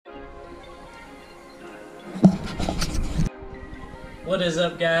What is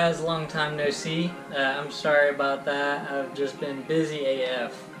up, guys? Long time no see. I'm sorry about that. I've just been busy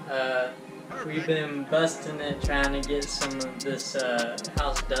AF. We've been busting it trying to get some of this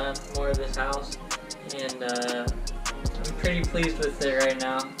house done, more of this house, and I'm pretty pleased with it right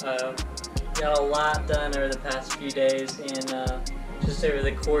now. Got a lot done over the past few days, and just over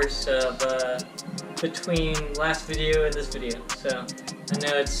the course of between last video and this video. So I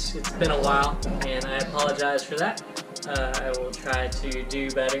know it's been a while, and I apologize for that. I will try to do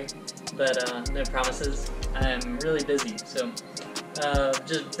better, but no promises. I'm really busy, so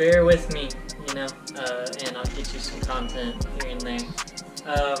just bear with me, you know, and I'll get you some content here and there.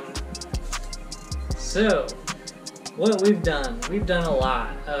 So what we've done a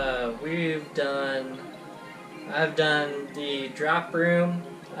lot. I've done the drop room.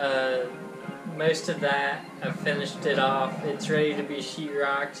 Most of that, I've finished it off. It's ready to be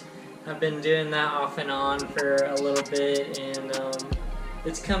sheetrocked. I've been doing that off and on for a little bit, and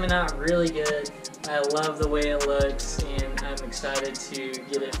it's coming out really good. I love the way it looks, and I'm excited to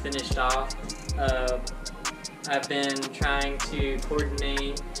get it finished off. I've been trying to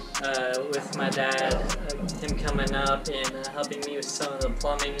coordinate with my dad, him coming up and helping me with some of the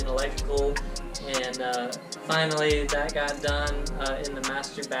plumbing and electrical, and finally that got done in the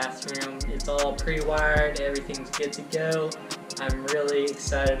master bathroom. It's all pre-wired, everything's good to go. I'm really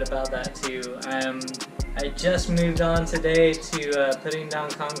excited about that too. I just moved on today to putting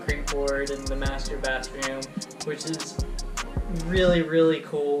down concrete board in the master bathroom, which is really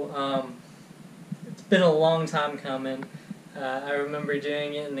cool. It's been a long time coming. I remember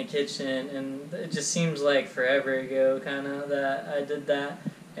doing it in the kitchen, and it just seems like forever ago kind of that I did that,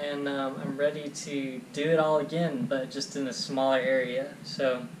 and I'm ready to do it all again, but just in a smaller area.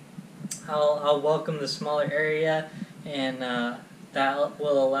 So I'll welcome the smaller area, and that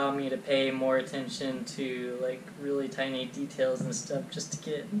will allow me to pay more attention to like really tiny details and stuff, just to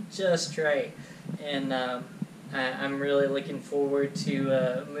get it just right. And I'm really looking forward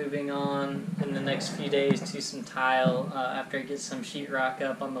to moving on in the next few days to some tile after I get some sheetrock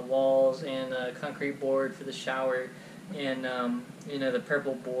up on the walls, and concrete board for the shower, and you know, the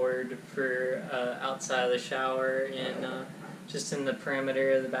purple board for outside of the shower, and just in the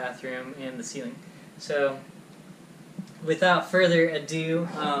perimeter of the bathroom and the ceiling. So without further ado,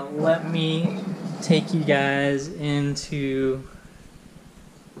 let me take you guys into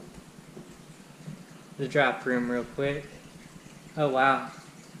the drop room real quick. Oh wow,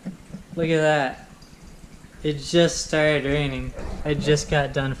 look at that. It just started raining. I just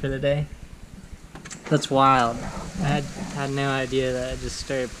got done for the day. That's wild. I had no idea that it just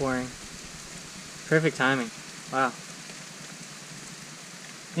started pouring. Perfect timing. Wow.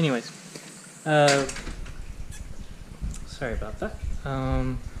 Anyways, sorry about that.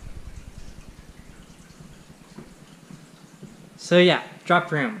 So yeah, drop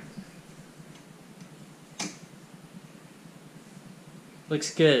room.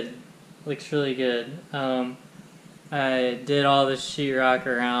 Looks good. Looks really good. I did all the sheetrock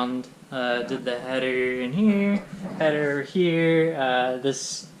around. Did the header in here, header here.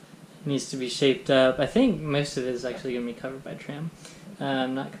 This needs to be shaped up. I think most of it is actually going to be covered by trim.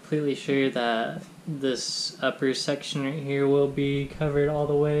 I'm not completely sure that this upper section right here will be covered all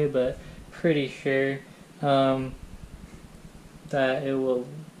the way, but pretty sure that it will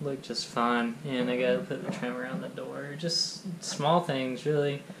look just fine. And I gotta put the trim around the door. Just small things,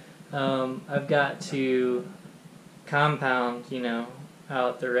 really. I've got to compound, you know,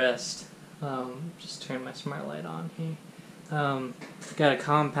 out the rest. Just turn my smart light on here. Gotta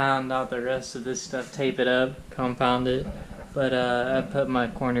compound out the rest of this stuff, tape it up, compound it. But I put my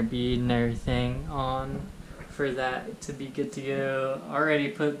corner bead and everything on for that to be good to go. Already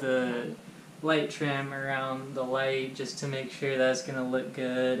put the light trim around the light just to make sure that's gonna look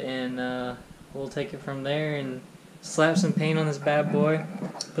good, and we'll take it from there and slap some paint on this bad boy,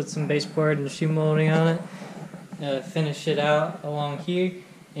 put some baseboard and shoe molding on it, finish it out along here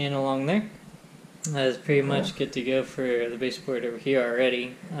and along there. That's pretty much good to go for the baseboard over here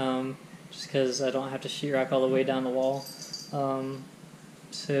already, just because I don't have to sheetrock all the way down the wall.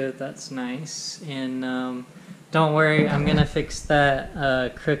 So that's nice, and don't worry, I'm gonna fix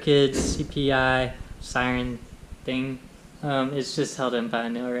that crooked CPI siren thing. It's just held in by a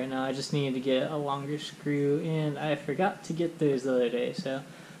nail right now. I just needed to get a longer screw, and I forgot to get those the other day, so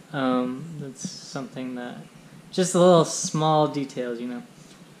that's something that, just the little small details, you know.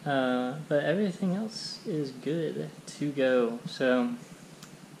 But everything else is good to go, so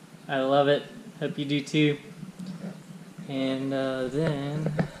I love it. Hope you do too. And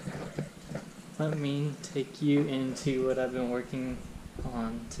then let me take you into what I've been working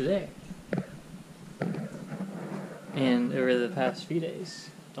on today. and over the past few days.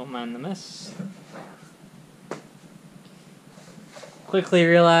 Don't mind the mess. Quickly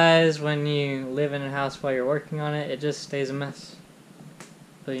realize when you live in a house while you're working on it, it just stays a mess.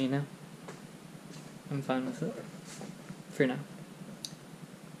 But you know, I'm fine with it for now.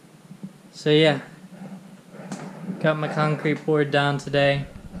 So yeah, got my concrete poured down today.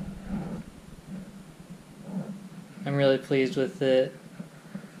 I'm really pleased with it.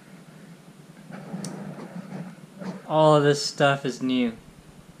 All of this stuff is new.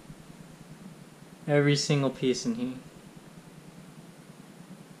 Every single piece in here.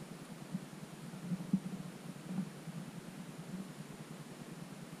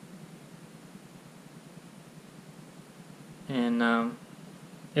 And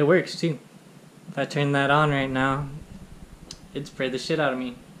it works too. If I turn that on right now, it'd spray the shit out of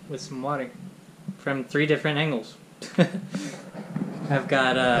me with some water from 3 different angles. I've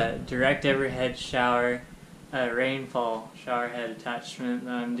got a direct overhead shower, a rainfall shower head attachment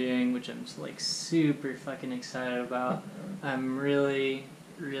that I'm doing, which I'm like super fucking excited about. I'm really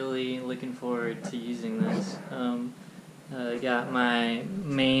looking forward to using this. Got my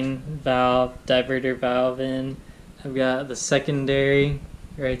main valve, diverter valve in. I've got the secondary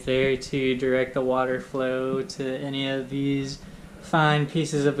right there to direct the water flow to any of these fine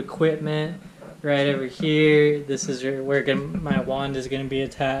pieces of equipment. Right over here, this is where my wand is going to be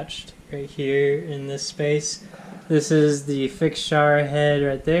attached, right here in this space. This is the fixed shower head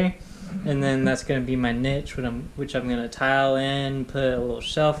right there, and then that's going to be my niche, which I'm going to tile in, put a little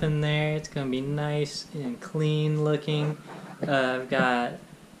shelf in there. It's going to be nice and clean looking. I've got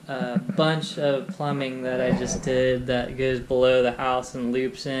a bunch of plumbing that I just did that goes below the house and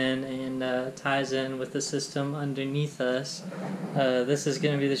loops in and ties in with the system underneath us. This is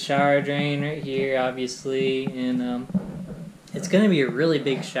going to be the shower drain right here, obviously, and it's going to be a really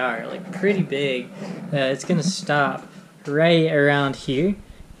big shower, like pretty big. It's going to stop right around here,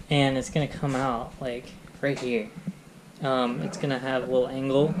 and it's going to come out like right here. It's going to have a little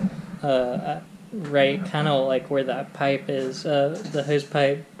angle right kind of like where that pipe is, the hose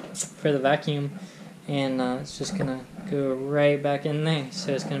pipe for the vacuum, and it's just going to go right back in there.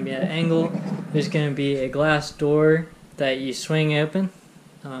 So it's going to be at an angle. There's going to be a glass door that you swing open,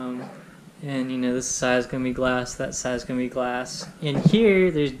 and you know, this side is going to be glass, that side is going to be glass. In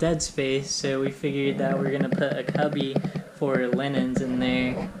here there's dead space, so we figured that we're going to put a cubby for linens in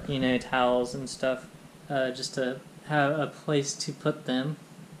there, you know, towels and stuff, just to have a place to put them.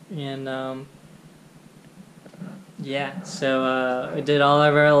 And yeah, so we did all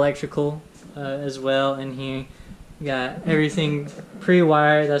of our electrical as well in here. We got everything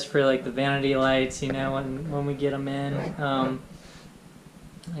pre-wired. That's for like the vanity lights, you know, when we get them in.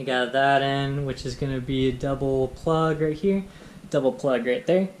 I got that in, which is going to be a double plug right here, double plug right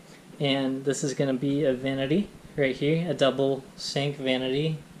there. And this is going to be a vanity right here, a double sink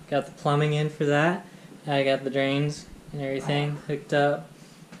vanity. Got the plumbing in for that. I got the drains and everything hooked up,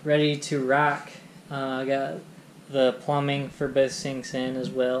 ready to rock. I got the plumbing for both sinks in as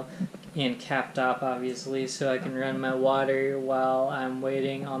well, and capped off obviously, so I can run my water while I'm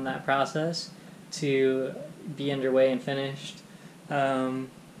waiting on that process to be underway and finished.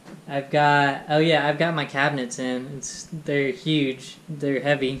 I've got my cabinets in. They're huge, they're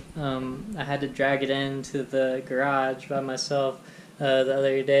heavy. I had to drag it into the garage by myself the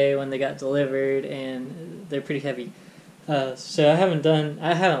other day when they got delivered, and they're pretty heavy. So I haven't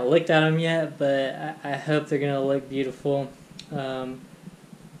looked at them yet, but I hope they're gonna look beautiful.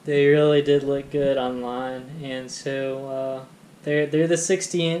 They really did look good online, and so they're the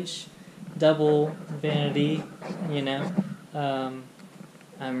 60-inch double vanity, you know.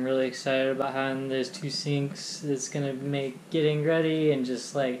 I'm really excited about having those 2 sinks. It's gonna make getting ready and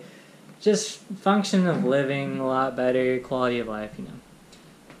just function of living a lot better, quality of life, you know.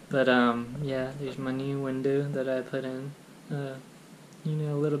 But yeah, there's my new window that I put in, you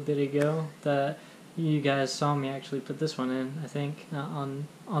know, a little bit ago. That you guys saw me actually put this one in, I think,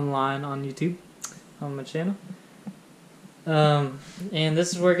 online on YouTube, on my channel. And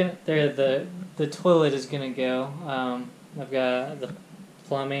this is where the toilet is gonna go. I've got the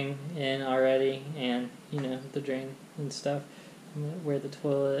plumbing in already, and you know, the drain and stuff, where the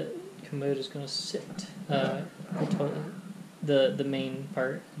toilet commode is gonna sit. The toilet. The main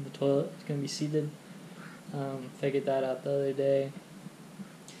part of the toilet is going to be seated. Figured that out the other day.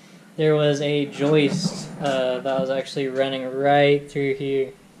 There was a joist that was actually running right through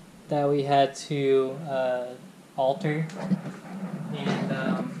here that we had to alter.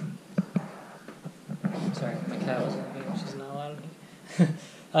 And sorry, my cat was in here. She's not allowed in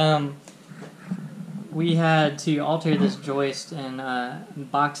here. We had to alter this joist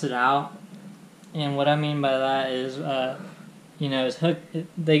and box it out. And what I mean by that is, is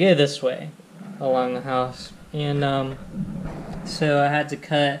they go this way along the house. And so I had to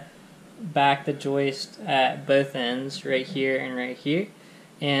cut back the joist at both ends, right here and right here.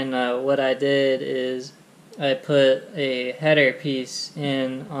 And what I did is I put a header piece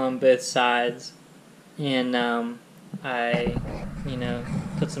in on both sides, and I,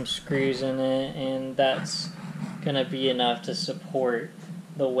 put some screws in it, and that's gonna be enough to support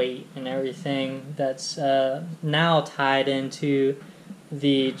the weight and everything that's now tied into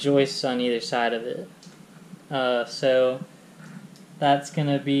the joists on either side of it. So that's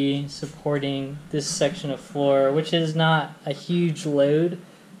gonna be supporting this section of floor, which is not a huge load,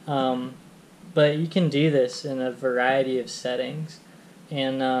 but you can do this in a variety of settings.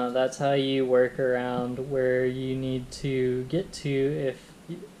 And that's how you work around where you need to get to if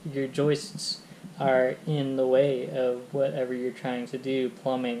your joists are in the way of whatever you're trying to do,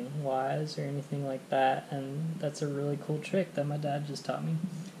 plumbing wise or anything like that. And that's a really cool trick that my dad just taught me.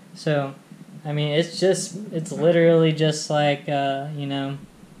 So, I mean, it's literally just like, doing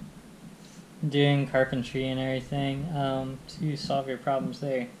carpentry and everything to solve your problems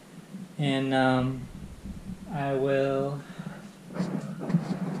there. And I will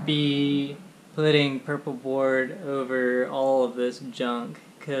be putting purple board over all of this junk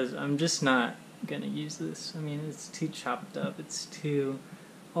because I'm just not gonna use this. I mean, it's too chopped up, it's too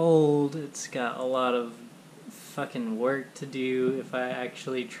old, it's got a lot of fucking work to do if I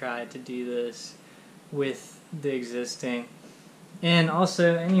actually tried to do this with the existing. And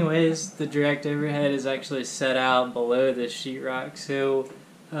also, anyways, the direct overhead is actually set out below the sheetrock, so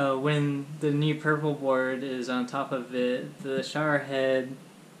when the new purple board is on top of it, the shower head,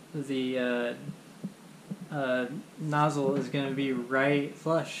 the nozzle is going to be right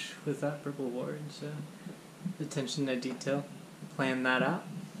flush with that purple board. So attention to detail, plan that out.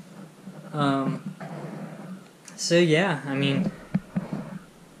 So yeah, I mean,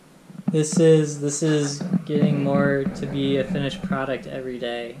 this is getting more to be a finished product every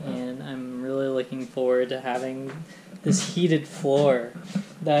day, and I'm really looking forward to having this heated floor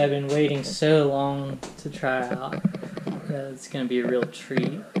that I've been waiting so long to try out. It's going to be a real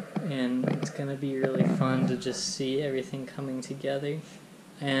treat, and it's going to be really fun to just see everything coming together.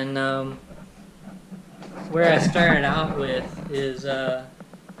 And where I started out with is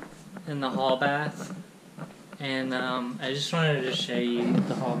in the hall bath, and I just wanted to show you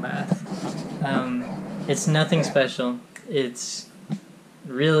the hall bath. It's nothing special. It's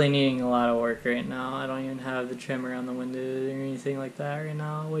really needing a lot of work right now. I don't even have the trim around the windows or anything like that right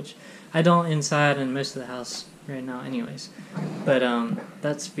now, which I don't inside and most of the house right now anyways. But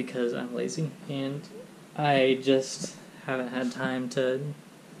that's because I'm lazy and I just haven't had time to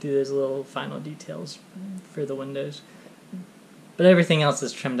do those little final details for the windows. But everything else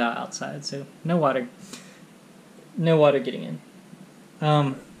is trimmed out outside, so no water getting in.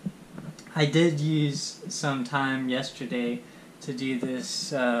 I did use some time yesterday to do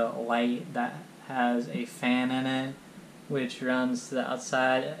this light that has a fan in it, which runs to the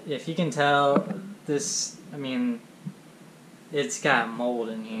outside. If you can tell, this, I mean, it's got mold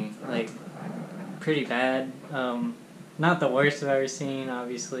in here, like, pretty bad. Not the worst I've ever seen,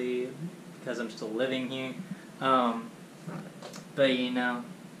 obviously, because I'm still living here. But,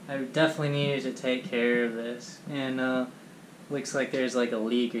 I definitely needed to take care of this, and looks like there's like a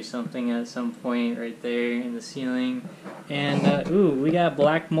leak or something at some point right there in the ceiling. And we got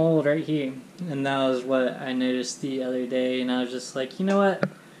black mold right here. And that was what I noticed the other day, and I was just like, you know what?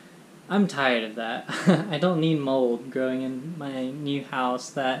 I'm tired of that. I don't need mold growing in my new house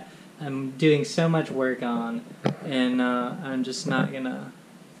that I'm doing so much work on, and I'm just not gonna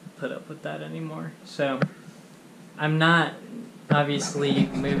put up with that anymore. So I'm not obviously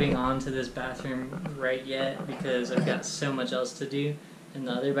moving on to this bathroom right yet because I've got so much else to do in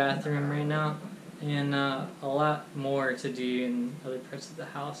the other bathroom right now, and a lot more to do in other parts of the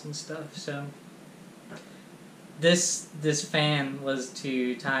house and stuff. So this fan was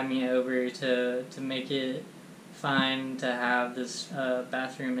to tie me over to make it fine to have this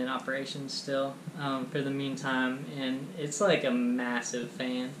bathroom in operation still for the meantime, and it's like a massive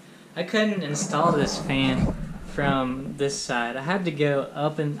fan. I couldn't install this fan from this side. I had to go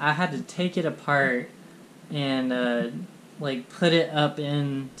up and I had to take it apart and put it up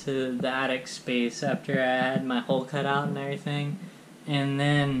into the attic space after I had my hole cut out and everything, and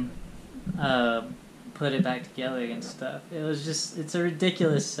then put it back together and stuff. It's a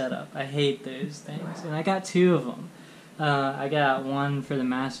ridiculous setup. I hate those things, and I got two of them. I got one for the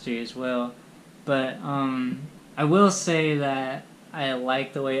master as well, but I will say that I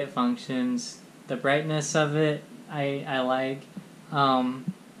like the way it functions. The brightness of it, I like,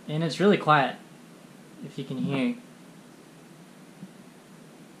 and it's really quiet. if you can hear.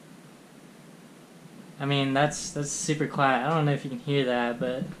 I mean, that's super quiet. I don't know if you can hear that,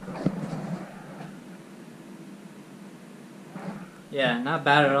 but yeah, not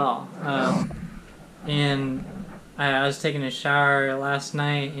bad at all. And I was taking a shower last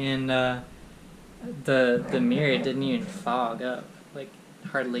night, and the mirror didn't even fog up, like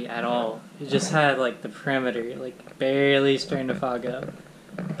hardly at all. It just had like the perimeter, like barely starting to fog up.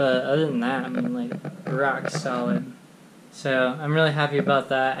 But other than that, I mean, like rock solid. So I'm really happy about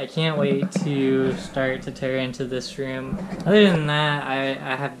that. I can't wait to start to tear into this room. Other than that,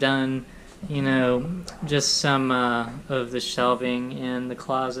 I have done, you know, just some of the shelving and the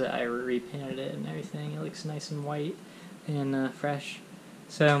closet. I repainted it and everything. It looks nice and white and fresh.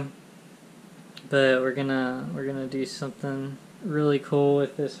 So, but we're gonna do something really cool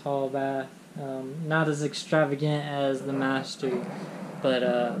with this hall bath. Not as extravagant as the master, but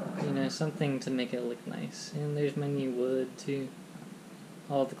you know, something to make it look nice. And there's my new wood too.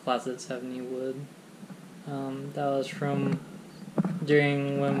 All the closets have new wood. That was from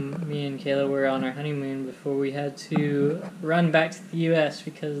during when me and Kayla were on our honeymoon before we had to run back to the US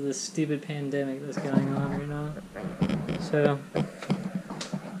because of this stupid pandemic that's going on right now. So,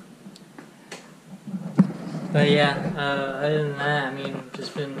 but yeah, other than that, I mean,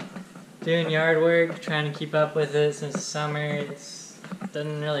 just been doing yard work, trying to keep up with it since the summer. It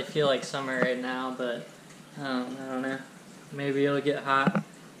doesn't really feel like summer right now, but I don't know. Maybe it'll get hot.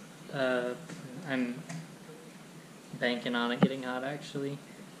 I'm banking on it getting hot, actually.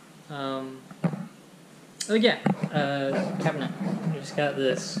 Oh yeah, cabinet. I just got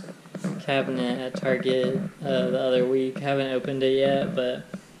this cabinet at Target the other week. Haven't opened it yet, but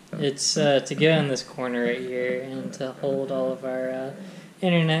it's to go in this corner right here and to hold all of our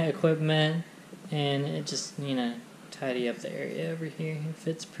internet equipment, and it just, you know, tidy up the area over here. It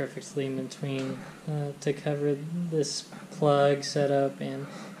fits perfectly in between to cover this plug setup and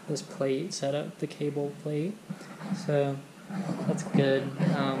this plate setup, the cable plate. So that's good.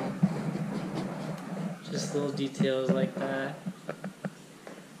 Just little details like that.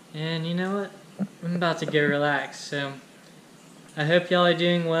 And you know what? I'm about to go relax. So I hope y'all are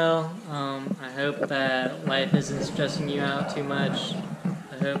doing well. I hope that life isn't stressing you out too much.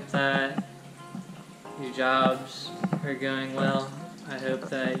 I hope that your jobs are going well. I hope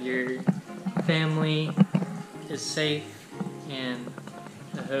that your family is safe, and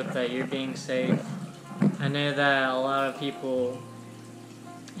I hope that you're being safe. I know that a lot of people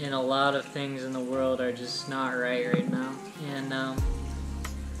and a lot of things in the world are just not right now. And,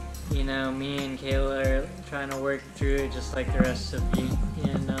 you know, me and Kayla are trying to work through it just like the rest of you.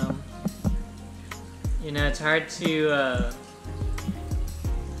 And, you know, it's hard to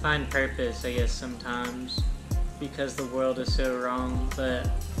find purpose, I guess, sometimes because the world is so wrong. But,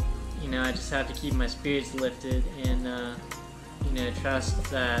 you know, I just have to keep my spirits lifted and, you know, trust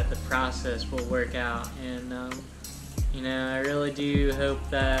that the process will work out. And, you know, I really do hope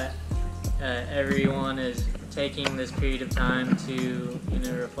that everyone is taking this period of time to, you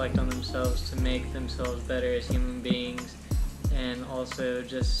know, reflect on themselves, to make themselves better as human beings, and also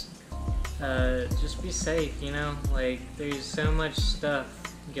just be safe, you know? Like, there's so much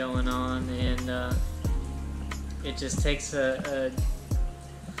stuff going on, and it just takes a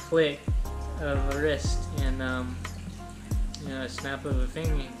flick of a wrist and, you know, a snap of a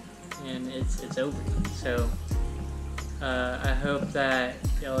finger, and it's over. So I hope that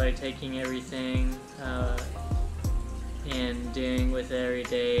y'all are taking everything and doing with every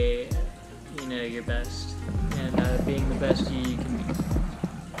day, you know, your best, and being the best you can be.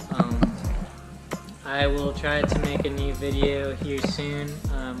 I will try to make a new video here soon.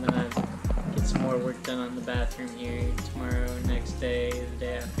 I'm gonna get some more work done on the bathroom here tomorrow, next day, the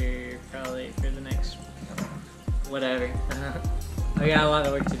day after, probably for the next whatever. I got a lot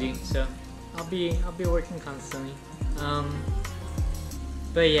of work to do, so I'll be working constantly.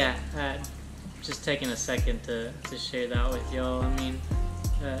 But yeah, just taking a second to share that with y'all. I mean,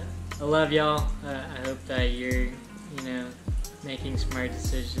 I love y'all. I hope that you're, you know, making smart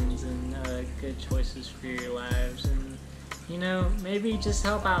decisions and good choices for your lives, and, you know, maybe just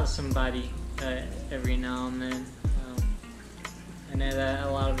help out somebody every now and then. I know that a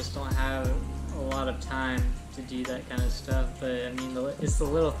lot of us don't have a lot of time to do that kind of stuff, but I mean, it's the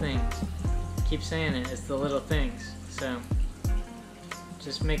little things. I keep saying it, it's the little things. So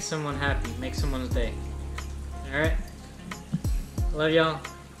just make someone happy, make someone's day. Alright? Love y'all.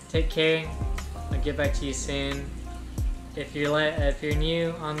 Take care. I'll get back to you soon. If you're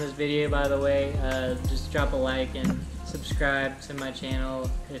new on this video, by the way, just drop a like and subscribe to my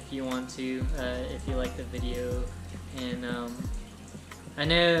channel if you want to, if you like the video. And I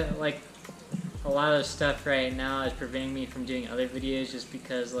know, like, a lot of stuff right now is preventing me from doing other videos just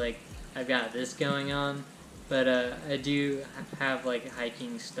because like I've got this going on. But I do have like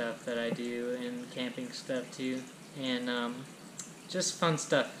hiking stuff that I do and camping stuff too, and just fun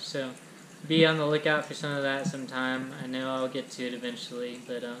stuff. So be on the lookout for some of that sometime. I know I'll get to it eventually,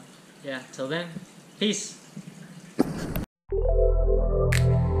 but yeah, till then, peace.